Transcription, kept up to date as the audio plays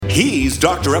He's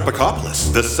Dr.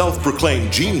 Epicopolis, the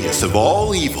self-proclaimed genius of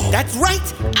all evil. That's right!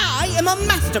 I am a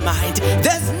mastermind!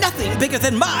 There's nothing bigger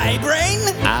than my brain!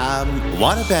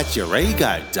 What about your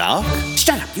ego, Doc?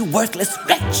 Shut up, you worthless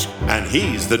wretch! And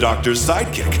he's the Doctor's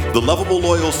sidekick, the lovable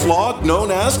loyal slog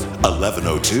known as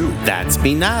 1102. That's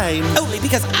me name. Only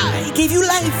because I gave you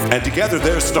life! And together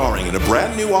they're starring in a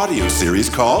brand new audio series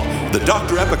called The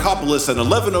Dr. Epicopolis and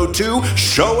 1102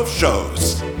 Show of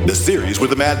Shows. The series where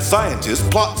the mad scientist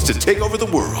plots to take over the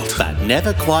world. But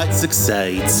never quite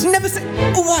succeeds. Never say...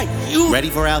 Why, you...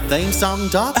 Ready for our theme song,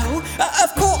 Doc? Oh,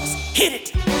 of course! Hit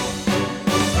it!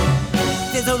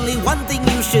 There's only one thing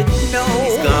you should know.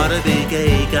 He's got a big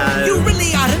ego. You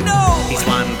really ought to know. He's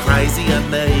one crazy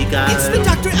amigo. It's the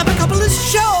Dr.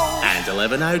 Epicopolis Show. And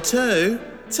 1102,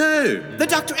 too. The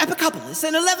Dr. Epicopolis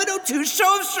and 1102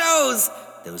 Show of Shows.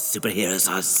 Those superheroes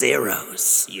are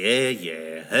zeros.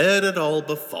 Yeah, heard it all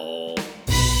before.